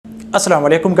Assalamu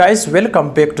alaikum guys,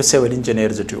 welcome back to Civil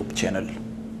Engineers YouTube channel.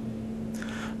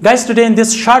 Guys, today in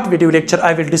this short video lecture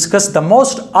I will discuss the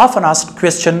most often asked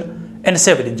question in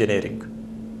civil engineering,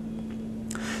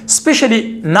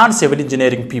 especially non-civil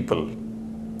engineering people.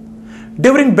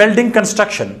 During building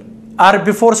construction or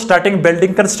before starting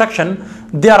building construction,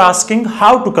 they are asking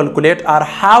how to calculate or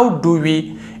how do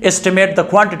we estimate the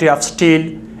quantity of steel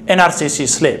in RCC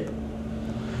slab.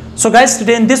 So guys,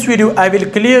 today in this video I will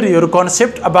clear your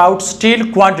concept about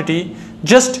steel quantity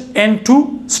just in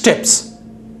two steps.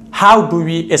 How do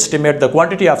we estimate the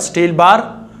quantity of steel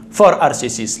bar for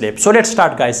RCC slab? So let's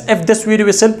start guys. If this video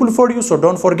is helpful for you, so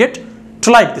don't forget to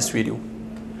like this video.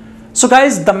 So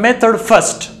guys, the method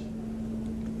first.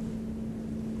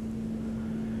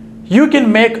 You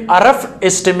can make a rough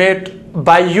estimate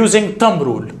by using thumb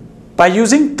rule.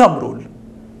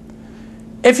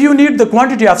 If you need the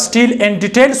quantity of steel in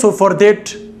detail, so for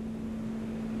that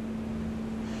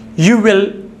you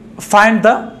will find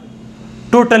the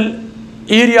total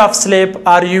area of slab,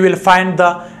 or you will find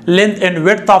the length and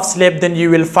width of slab, then you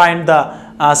will find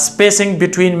the spacing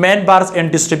between main bars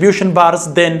and distribution bars,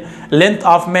 then length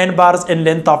of main bars and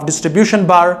length of distribution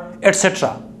bar,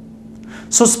 etc.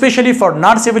 So especially for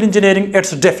non-civil engineering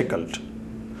it's difficult.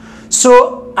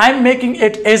 So I'm making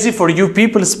it easy for you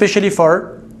people, especially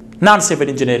for non-civil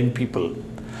engineering people,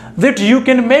 that you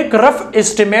can make rough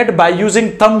estimate by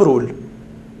using thumb rule.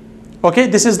 Okay,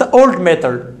 this is the old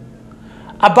method.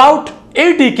 About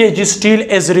 80 kg steel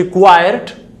is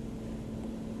required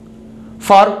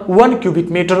for 1 cubic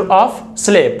meter of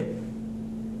slab.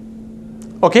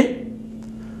 Okay,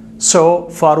 so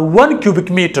for 1 cubic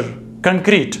meter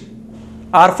concrete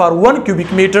or for 1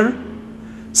 cubic meter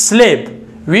slab,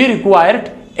 we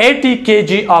required 80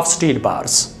 kg of steel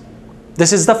bars.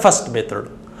 This is the first method.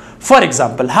 For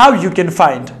example, how you can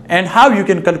find and how you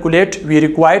can calculate we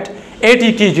required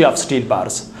 80 kg of steel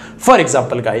bars. For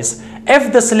example guys,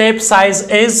 if the slab size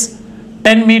is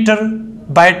 10 meter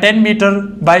by 10 meter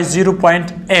by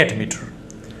 0.8 meter,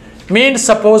 means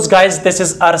suppose guys this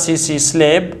is RCC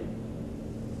slab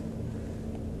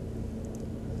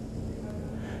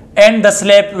and the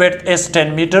slab width is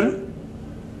 10 meter,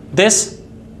 this,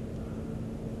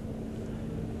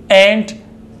 and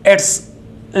its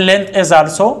length is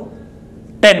also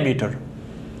 10 meter,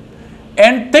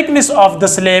 and thickness of the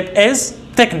slab is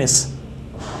thickness.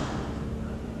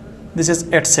 This is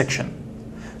its section.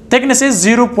 Thickness is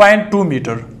 0.2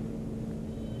 meter.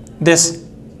 This.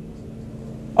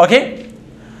 Okay.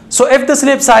 So if the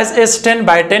slab size is 10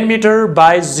 by 10 meter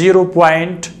by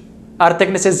our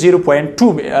thickness is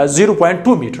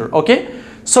 0.2 meter. Okay.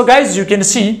 So guys, you can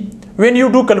see when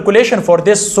you do calculation for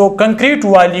this, so concrete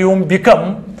volume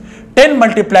become 10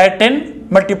 multiply 10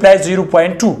 multiply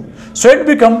 0.2, so it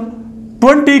become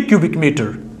 20 cubic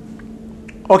meter.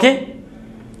 Okay,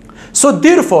 so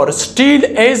therefore steel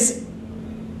is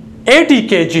 80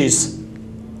 kgs.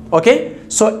 Okay,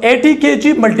 so 80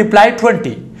 kg multiply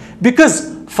 20,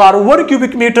 because for 1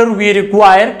 cubic meter we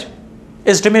required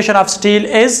estimation of steel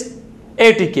is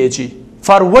 80 kg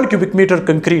for 1 cubic meter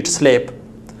concrete slab.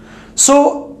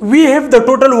 So we have the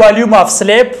total volume of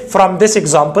slab from this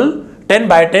example, 10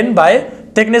 by 10 by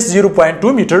thickness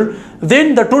 0.2 meter.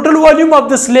 Then the total volume of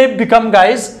the slab become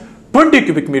guys 20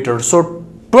 cubic meter. So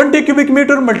 20 cubic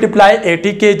meter multiply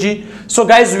 80 kg. So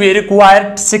guys, we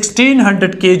required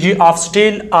 1600 kg of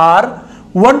steel or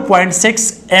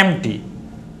 1.6 MT.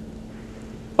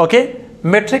 Okay,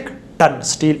 metric ton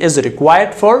steel is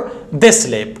required for this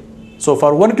slab. So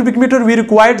for 1 cubic meter we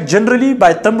required generally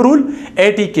by thumb rule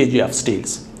 80 kg of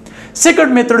steels.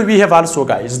 Second method we have also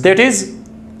guys, that is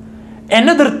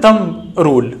another thumb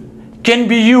rule can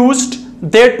be used,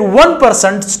 that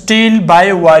 1% steel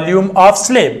by volume of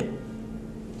slab.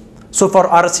 So for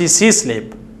RCC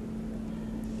slab.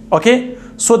 Okay,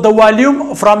 so the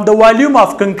volume, from the volume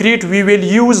of concrete we will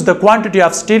use the quantity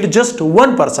of steel just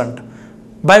 1%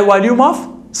 by volume of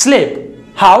slab.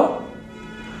 How?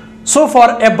 So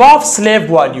for above slab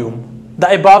volume,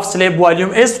 the above slab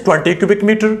volume is 20 cubic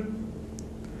meter.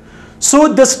 So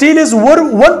the steel is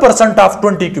 1% of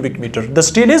 20 cubic meter. The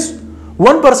steel is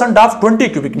 1% of 20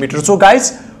 cubic meter. So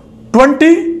guys,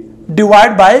 20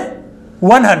 divided by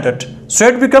 100. So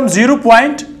it becomes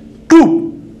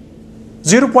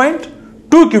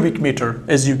 0.2 cubic meter,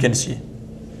 as you can see.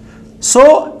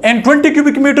 So in 20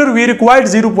 cubic meter we required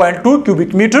 0.2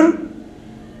 cubic meter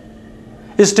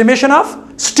estimation of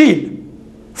steel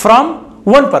from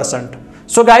 1%.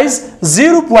 So guys,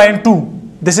 0.2,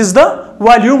 this is the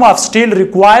volume of steel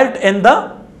required in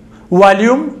the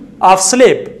volume of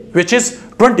slab, which is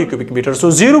 20 cubic meters. So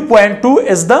 0.2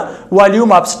 is the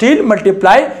volume of steel,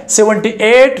 multiply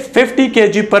 7850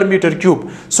 kg per meter cube.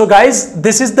 So guys,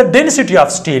 this is the density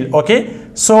of steel. Okay,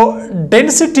 so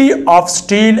density of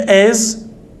steel is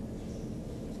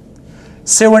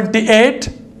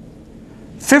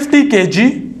 7850 kg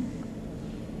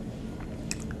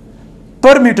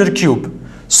per meter cube.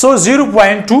 So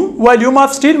 0.2 volume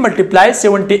of steel multiply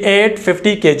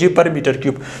 7850 kg per meter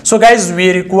cube. So guys,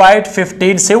 we required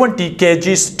 1570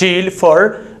 kg steel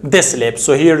for this slab.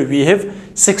 So here we have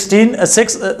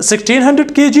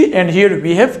 1600 kg and here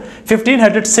we have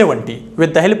 1570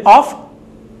 with the help of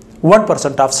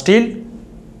 1% of steel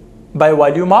by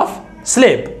volume of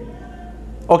slab.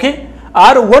 Okay,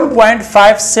 or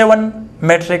 1.57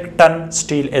 metric ton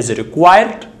steel is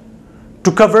required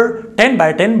to cover 10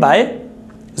 by 10 by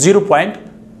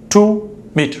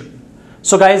 0.2 meter.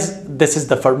 So guys, this is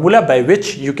the formula by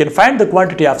which you can find the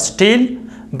quantity of steel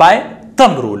by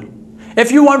thumb rule.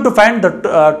 If you want to find the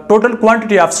total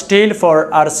quantity of steel for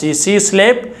RCC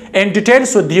slab in detail,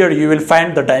 so there you will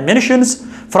find the dimensions.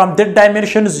 From that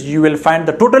dimensions you will find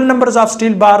the total numbers of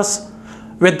steel bars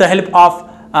with the help of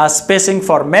spacing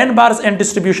for main bars and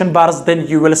distribution bars. Then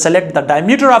you will select the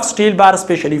diameter of steel bar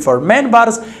especially for main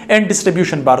bars and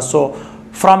distribution bars. So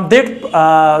from that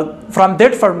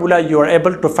formula you are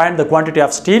able to find the quantity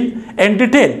of steel in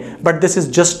detail, but this is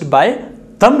just by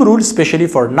thumb rule, especially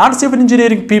for non-civil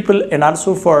engineering people and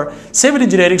also for civil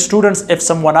engineering students. If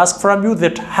someone asks from you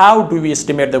that how do we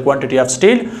estimate the quantity of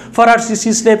steel for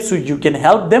RCC slab, so you can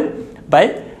help them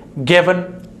by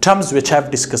given terms which I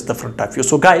have discussed the front of you.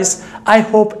 So guys, I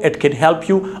hope it can help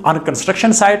you on a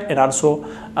construction site and also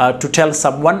to tell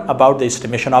someone about the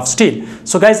estimation of steel.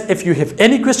 So guys, if you have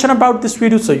any question about this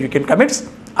video, so you can comment.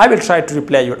 I will try to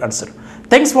reply your answer.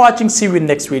 Thanks for watching. See you in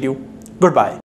next video. Goodbye.